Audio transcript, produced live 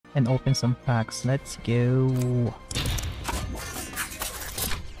and open some packs. Let's go.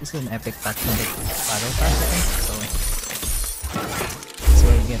 This is an epic pack from the battle pass, I think. So that's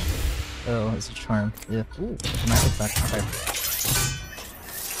what I get. Oh, it's a charm. Yeah. Ooh, dramatic pack. Okay.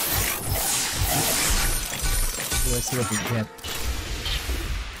 Let's see what we get.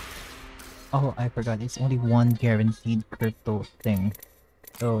 Oh, I forgot. It's only one guaranteed crypto thing.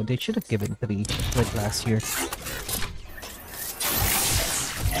 Oh, they should have given 3 like last year.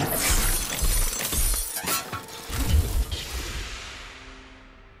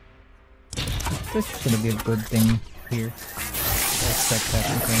 This is gonna be a good thing here. I expect that,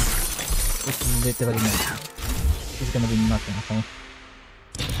 okay? It's literally nothing. It's gonna be nothing, okay?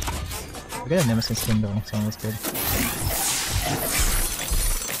 We got a Nemesis skin though, so that's good.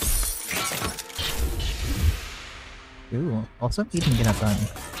 Ooh, also eating Ginatan.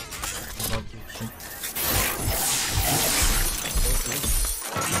 Love this shit.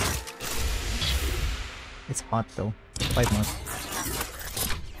 It's hot though. 5 months.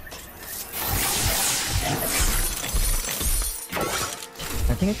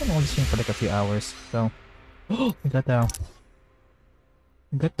 I think I can only stream for like a few hours, so we got the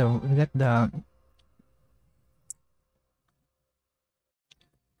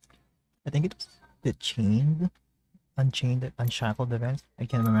I think it was the unshackled event. I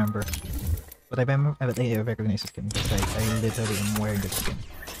can't remember, but I recognize the skin because I literally am wearing the skin.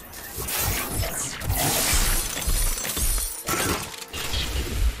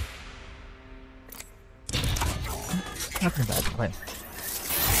 Nothing bad. Okay.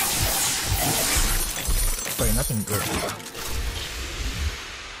 Sorry, nothing good.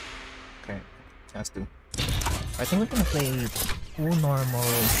 Okay, has to. I think we're gonna play 2 normal.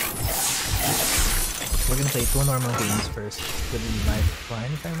 We're gonna play 2 normal games first with the lifeline,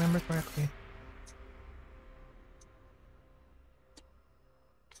 if I remember correctly.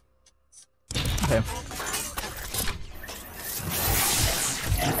 Okay.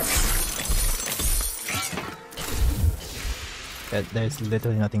 There's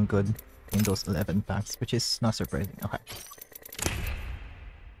literally nothing good in those 11 packs, which is not surprising. Okay.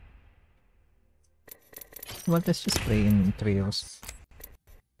 Well, let's just play in trios.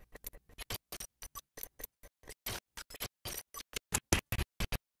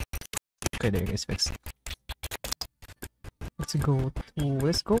 Okay, there you guys fixed. Let's go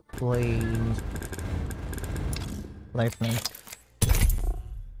play Lifeline.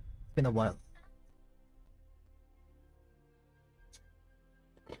 It's been a while.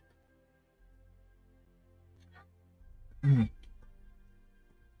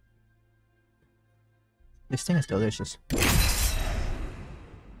 This thing is delicious.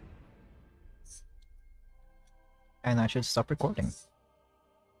 And I should stop recording.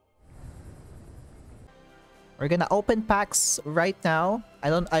 We're gonna open packs right now. I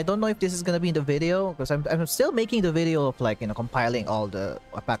don't know if this is gonna be in the video because I'm still making the video of like, you know, compiling all the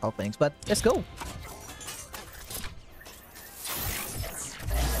pack openings, but let's go.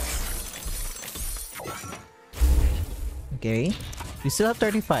 Okay, we still have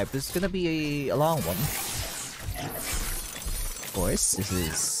 35. This is gonna be a long one. Of course, this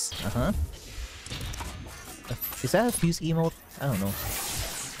is is that a fuse emote? I don't know.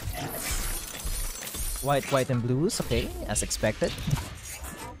 White and blues, okay, as expected.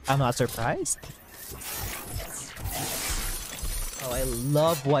 I'm not surprised. Oh, I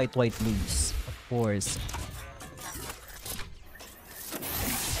love white blues, of course.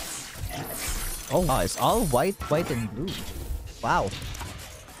 Oh wow, it's all white and blue. Wow.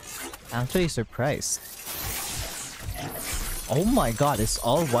 I'm actually surprised. Oh my god, it's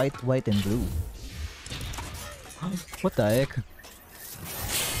all white and blue. What the heck?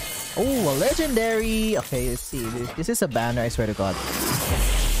 Oh, a legendary! Okay, let's see. This is a banner, I swear to god.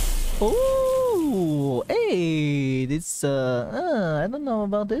 Oh, hey! This, I don't know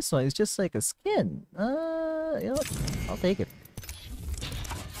about this one. It's just like a skin. You know what? I'll take it.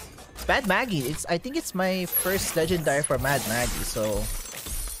 Mad Maggie. I think it's my first legendary for Mad Maggie, so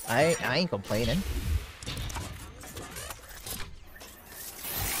I ain't complaining.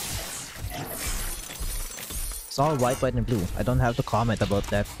 It's all white and blue. I don't have to comment about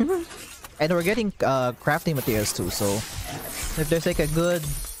that. And we're getting crafting materials too, so if there's like a good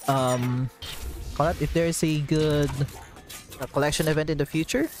if there's a good collection event in the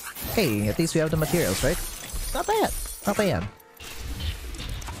future, hey, at least we have the materials, right? Not bad. Not bad.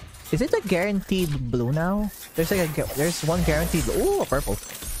 Is it a guaranteed blue now? There's one guaranteed. Oh, purple.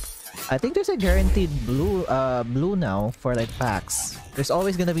 I think there's a guaranteed blue blue now for like packs. There's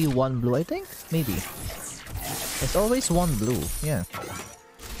always gonna be one blue, I think. Maybe. There's always one blue. Yeah.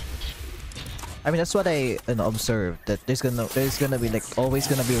 I mean, that's what I observed, that there's gonna be like always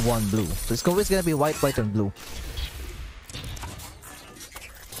gonna be one blue. So it's always gonna be white, white, and blue.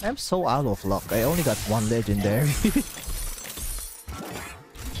 I'm so out of luck. I only got one legendary.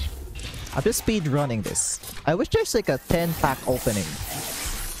 I'm just speed running this. I wish there's like a 10-pack opening.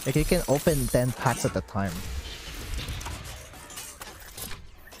 Like you can open 10 packs at a time.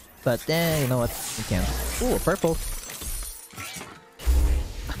 But you know what? You can't. Ooh, purple.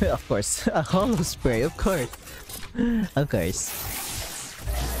 Of course. A hollow spray, of course. Of course.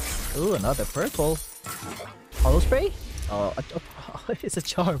 Ooh, another purple. Hollow spray? Oh, it's a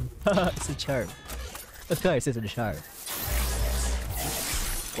charm. It's a charm. Of course, it's a charm.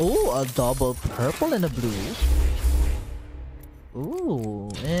 Ooh, a double purple and a blue. Ooh,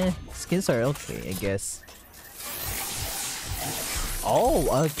 skins are okay, I guess. Oh,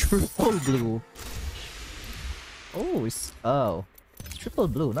 a triple blue. Oh, it's triple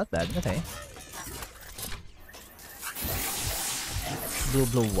blue, not bad. Okay. Blue,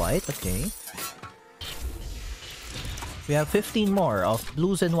 blue, white. Okay. We have 15 more of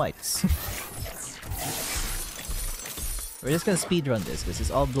blues and whites. We're just gonna speedrun this because it's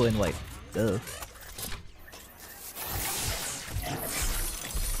all blue and white. Duh.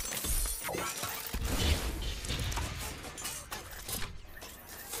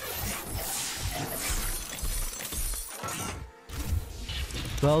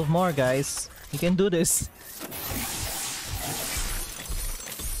 $12 more, guys. You can do this.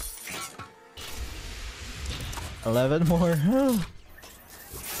 $11 more.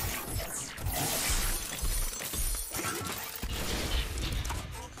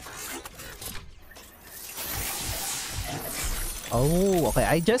 Oh, okay.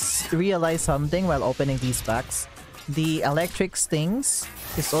 I just realized something while opening these packs. The electric stings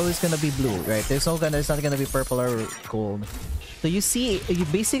is always gonna be blue, right? There's not gonna be purple or gold. So you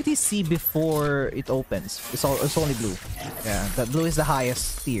basically see before it opens. It's only blue. Yeah, that blue is the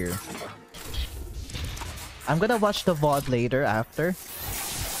highest tier. I'm gonna watch the VOD later after.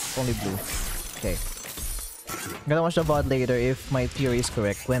 Only blue. Okay. I'm gonna watch the VOD later if my theory is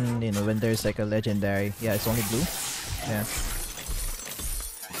correct. When when there's like a legendary. Yeah, it's only blue. Yeah.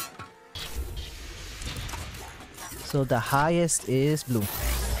 So the highest is blue.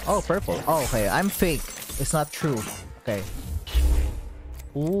 Oh, purple. Oh, okay. I'm fake. It's not true. Okay.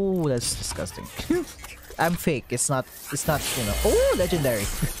 Ooh, that's disgusting. I'm fake. It's not, Oh, legendary.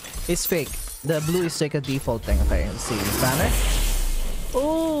 It's fake. The blue is like a default thing. Okay, let's see. Banner.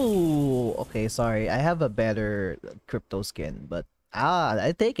 Oh, okay. Sorry. I have a better crypto skin, but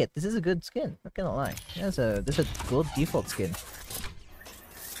I take it. This is a good skin. Not gonna lie. This is a good default skin.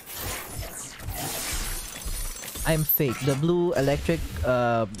 I'm fake. The blue electric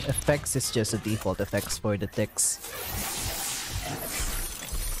effects is just a default effects for the ticks.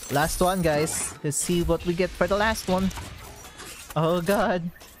 Last one, guys. Let's see what we get for the last one. Oh god.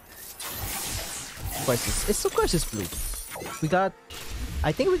 Of course it's blue.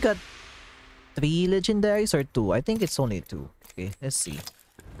 I think we got 3 legendaries or 2. I think it's only 2. Okay, let's see.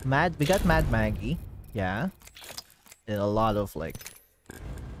 We got Mad Maggie. Yeah. And a lot of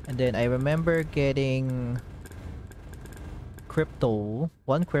and then I remember getting crypto.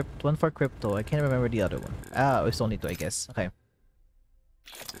 One for crypto. I can't remember the other one. It's only 2, I guess. Okay.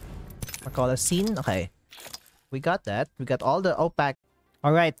 Macala scene. Okay. We got that. We got all the pack.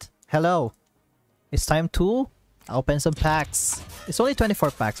 Alright. Hello. It's time to open some packs. It's only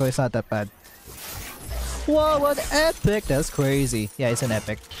 24 packs, so it's not that bad. Whoa, what epic! That's crazy. Yeah, it's an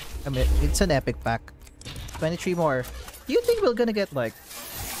epic. I mean, it's an epic pack. 23 more. Do you think we're gonna get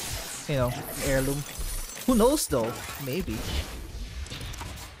heirloom? Who knows though? Maybe.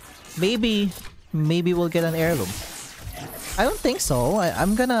 Maybe we'll get an heirloom. I don't think so.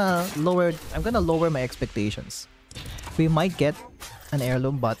 I'm gonna lower my expectations. We might get an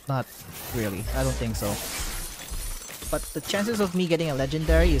heirloom, but not really. I don't think so. But the chances of me getting a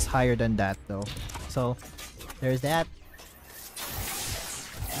legendary is higher than that though. So there's that.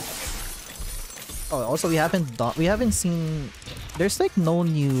 Oh, also we haven't seen. There's no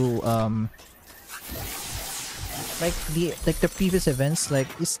new the previous events.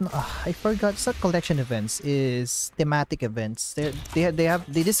 It's not, I forgot. It's not collection events. Is thematic events. They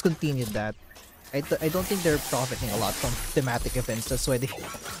discontinued that. I don't think they're profiting a lot from thematic events. That's why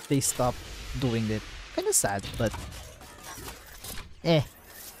they stopped doing it. Kind of sad, but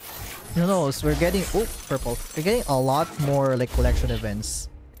who knows? We're getting purple. We're getting a lot more collection events.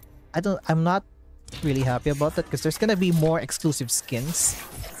 I'm not really happy about that because there's gonna be more exclusive skins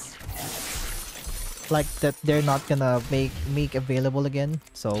that they're not gonna make available again.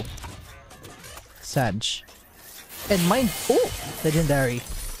 So sad. And mine, legendary.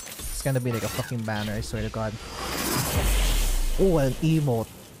 It's gonna be like a fucking banner, I swear to god. Oh, an emote.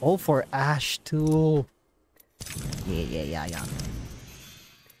 Oh, for Ash too. Yeah.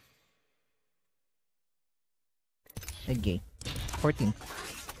 Okay. 14.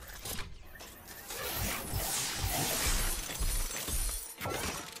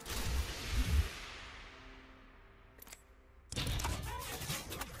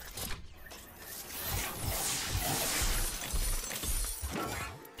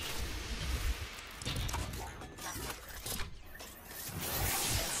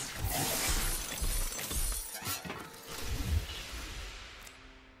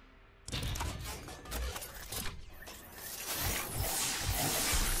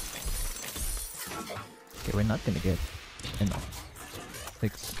 Okay, we're not gonna get enough.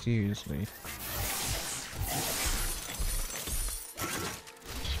 Like, seriously.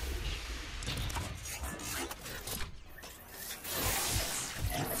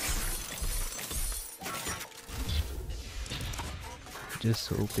 Just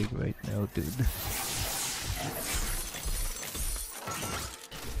so big right now, dude.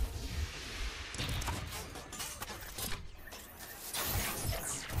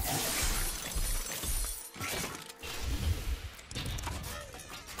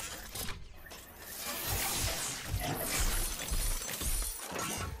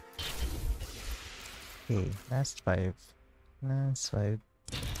 Okay, last 5. Last 5.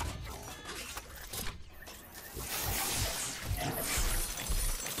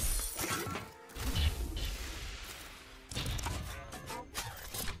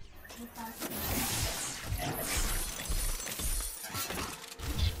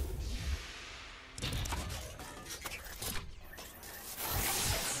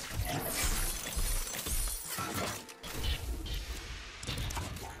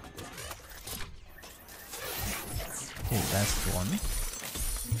 Okay, last one.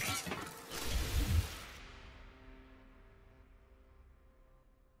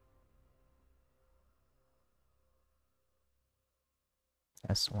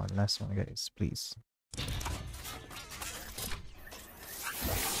 Last one, guys, please.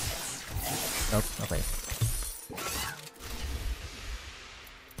 Nope, okay.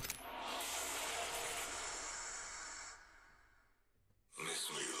 Miss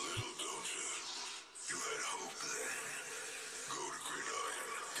me a little, don't you? You had hope then. Go to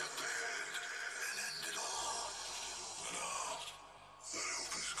Gridiron, get the head, and end it all. But now, that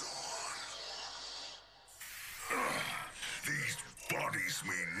hope is gone. These bodies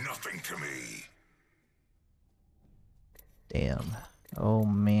mean nothing to me. Damn. Oh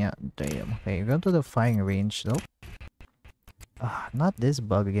man, damn. Okay, go to the firing range though. Not this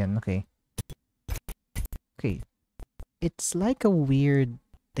bug again. Okay. Okay. It's like a weird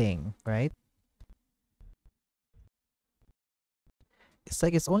thing, right? It's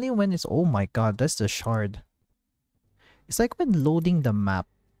like it's only when it's... Oh my god, that's the shard. It's like when loading the map.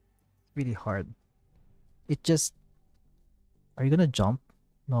 Really hard. It just... Are you gonna jump?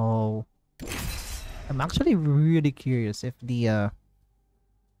 No. I'm actually really curious if the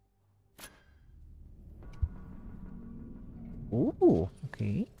Ooh,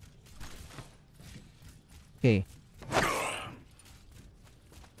 okay. Okay.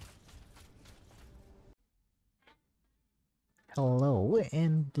 Hello,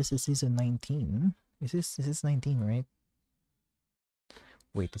 and this is season 19. Is this 19, right?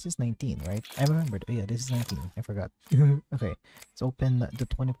 Wait, this is 19, right? I remembered. Oh yeah, this is 19. I forgot. Okay, let's open the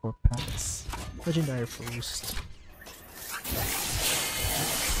 24 packs. Legendary first.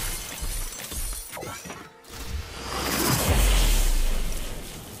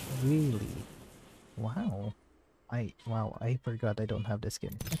 Really? Wow. I forgot I don't have the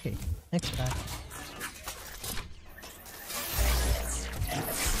skin. Okay, next pack.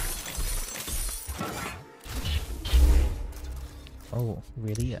 Oh,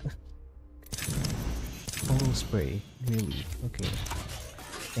 really? Photo spray. Really? Okay.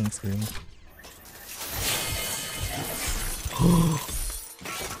 Thanks, game.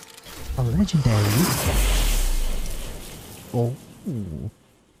 A legendary? Oh,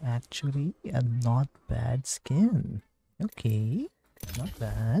 actually a not bad skin. Okay, not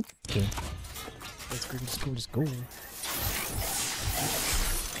bad. Okay, let's go. Okay,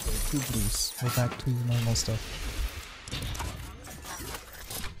 2 blues. We're back to normal stuff.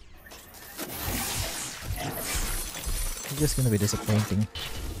 It's just gonna be disappointing.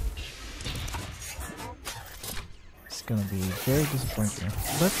 It's gonna be very disappointing,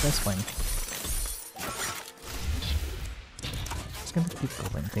 but that's fine. It's gonna keep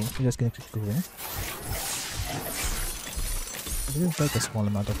going, okay? We're just gonna keep going. This is like a small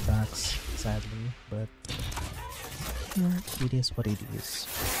amount of packs, sadly, but yeah, it is what it is.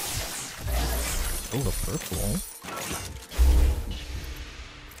 Oh, the purple.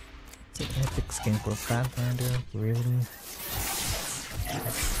 It's an epic skin for Pathfinder, really?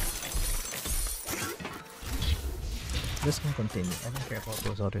 Just gonna continue. I don't care about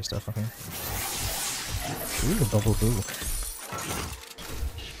those other stuff, okay? Ooh, double blue.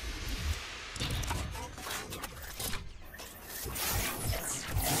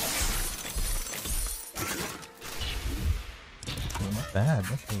 Oh, not bad,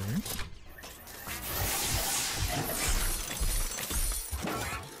 okay.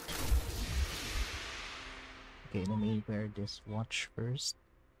 Okay, let me wear this watch first.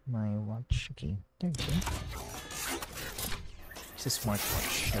 My watch, okay, there you go. It's a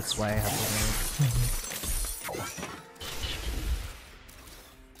smartwatch, that's why I have to wear it.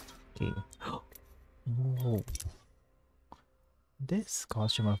 Okay. Whoa. This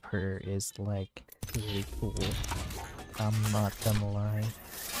costume of her is like really cool. I'm not gonna lie.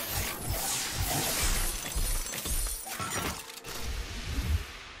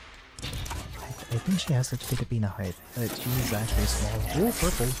 I think she has a Filipina height, but she is actually small. Oh,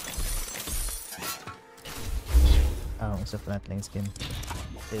 purple! Oh, it's a flatling skin.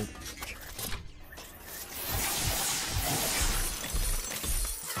 Big.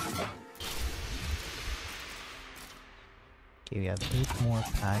 Okay, we have 8 more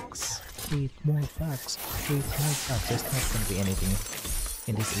packs. 8 more packs. 8 more packs. There's not gonna be anything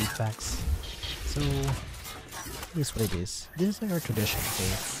in these 8 packs. So, it is what it is. This is our tradition,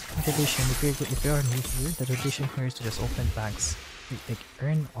 okay? Our tradition, if you're new here, the tradition here is to just open packs. Like,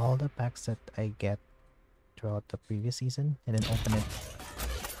 earn all the packs that I get throughout the previous season, and then open it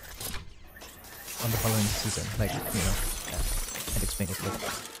on the following season. Like, you know, I can't explain it yet.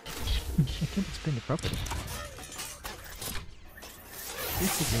 I can't explain it properly.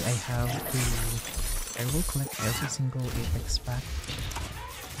 Basically, I will collect every single Apex pack.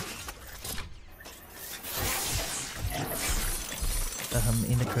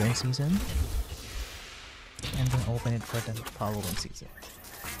 In the current season, and then open it for the following season.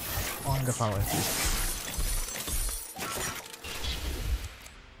 On the following season.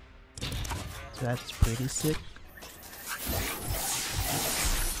 So that's pretty sick.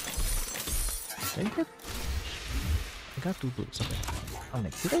 Did I get? I got 2 boots, okay. I'm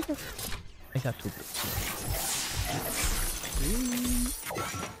like, did I get? I got 2 boots.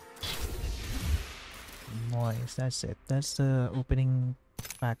 Nice, that's it. That's the opening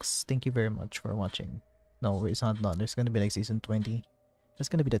packs. Thank you very much for watching. No, it's not done. There's gonna be like season 20. That's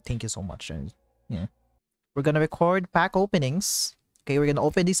gonna be the thank you so much. And yeah. We're gonna record pack openings. Okay, we're gonna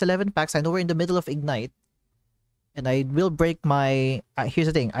open these 11 packs. I know we're in the middle of Ignite. And I will break my... here's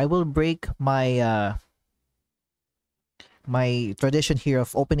the thing. I will break my... my tradition here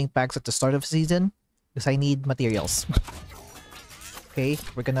of opening packs at the start of the season. Because I need materials. Okay,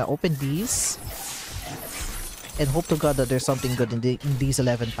 we're gonna open these. And hope to God that there's something good in these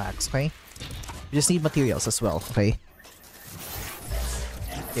 11 packs, okay? We just need materials as well, okay?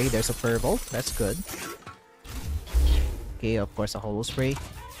 Okay, there's a purple. That's good. Okay, of course, a holo spray.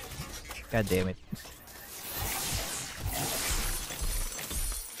 God damn it.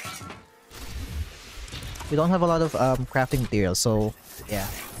 We don't have a lot of crafting materials, so yeah.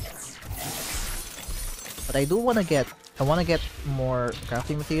 But I do want to get... I want to get more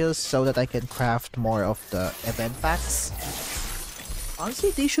crafting materials so that I can craft more of the event packs. Honestly,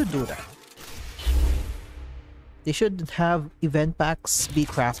 they should do that. They should have event packs be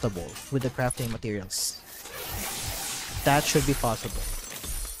craftable with the crafting materials. That should be possible.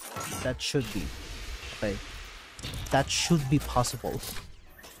 That should be. Okay. That should be possible.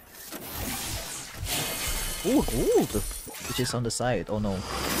 Ooh, gold! Which is on the side. Oh no.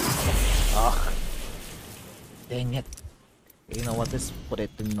 Ugh. Dang it. You know what, let's put it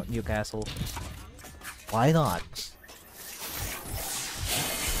in Newcastle. Why not?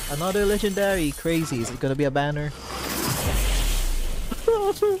 Another legendary! Crazy, is it gonna be a banner?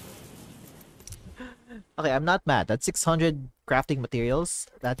 Okay, I'm not mad. That's 600 crafting materials.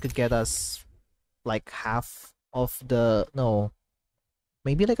 That could get us like half of the... no.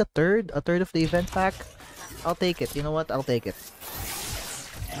 Maybe like a third of the event pack. I'll take it. You know what? I'll take it.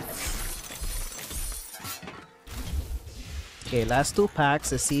 Okay, last 2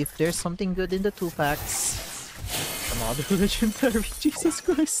 packs. Let's see if there's something good in the 2 packs. Another legendary. Jesus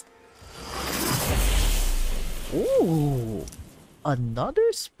Christ. Ooh.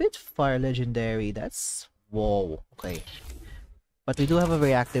 Another Spitfire legendary. That's... whoa. Okay. But we do have a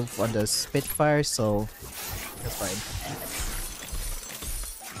reactive on the Spitfire, so that's fine.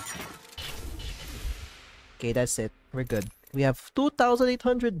 Okay, that's it. We're good. We have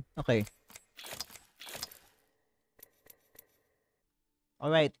 2,800. Okay.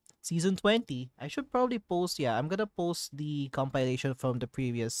 Alright. Season 20. I should probably post, yeah, I'm gonna post the compilation from the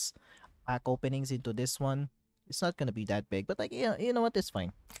previous pack openings into this one. It's not gonna be that big, but like, yeah, you know what? It's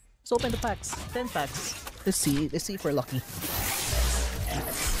fine. Let's open the packs. 10 packs. Let's see. Let's see if we're lucky.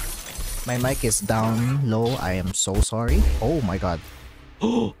 My mic is down low. I am so sorry. Oh my god.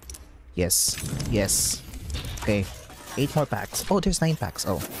 Oh! Yes. Yes. Okay. 8 more packs. Oh, there's 9 packs.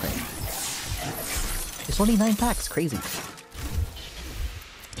 Oh, okay. It's only 9 packs. Crazy.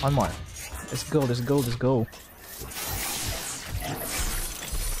 One more. Let's go, let's go, let's go.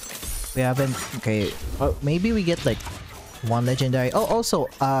 We haven't... Okay. Maybe we get like 1 legendary. Oh, also,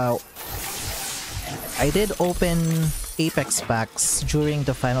 I did open Apex packs during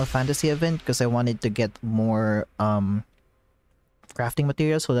the Final Fantasy event because I wanted to get more crafting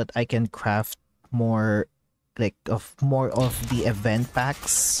materials so that I can craft more more of the event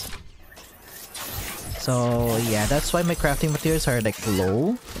packs. So yeah, that's why my crafting materials are like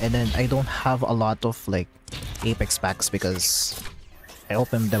low, and then I don't have a lot of like Apex packs because I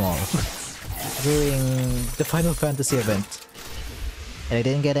opened them all during the Final Fantasy event, and I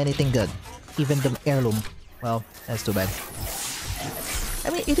didn't get anything good, even the heirloom. Well, that's too bad.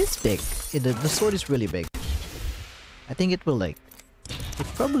 I mean, it is big. The sword is really big. I think it will like, it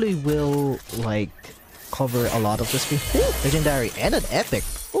probably will like cover a lot of the screen. Ooh, legendary and an epic.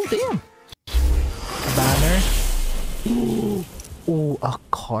 Oh damn. A banner. Ooh, a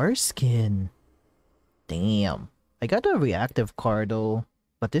car skin. Damn. I got a reactive car though,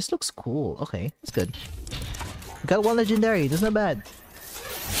 but this looks cool. Okay, that's good. Got 1 legendary. That's not bad.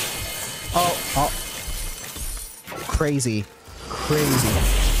 Oh, oh. Crazy. Crazy.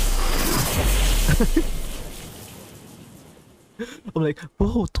 I'm like,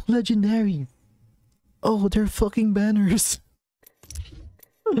 whoa, 2 legendary. Oh, they're fucking banners.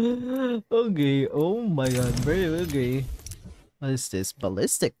 Okay, oh my god, very okay. What is this?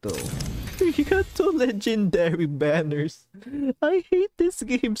 Ballistic though. You got 2 legendary banners. I hate this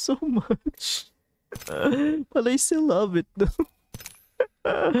game so much. But I still love it though.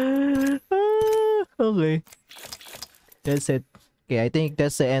 Okay. That's it. Okay, I think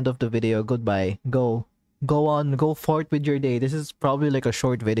that's the end of the video. Goodbye. Go on, go forth with your day. This is probably like a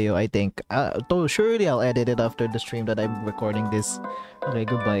short video, I think. Though surely I'll edit it after the stream that I'm recording this. Okay,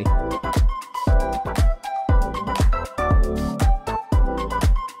 goodbye.